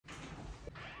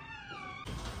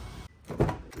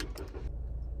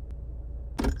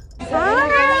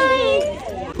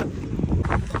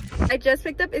I just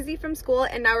picked up Izzy from school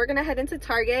and now we're gonna head into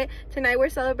Target. Tonight we're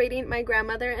celebrating my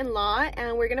grandmother-in-law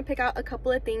and we're gonna pick out a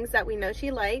couple of things that we know she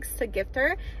likes to gift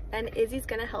her, and Izzy's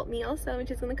gonna help me also and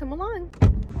she's gonna come along.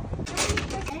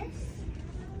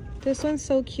 This one's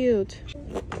so cute.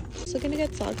 So gonna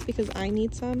get socks because I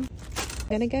need some. I'm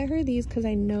gonna get her these because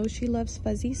I know she loves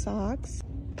fuzzy socks.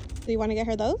 Do you want to get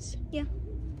her those? Yeah.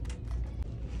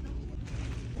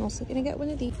 I'm also gonna get one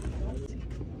of these.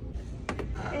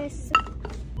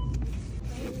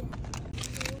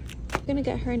 I'm gonna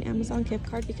get her an Amazon gift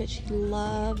card because she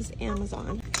loves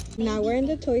Amazon. Now we're in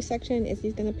the toy section.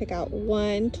 Izzy's gonna pick out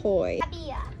one toy.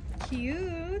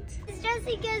 Cute. It's just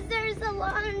because there's a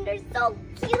lot and they're so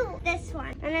cute. This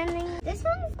one. And then this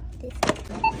one. This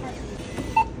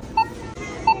one.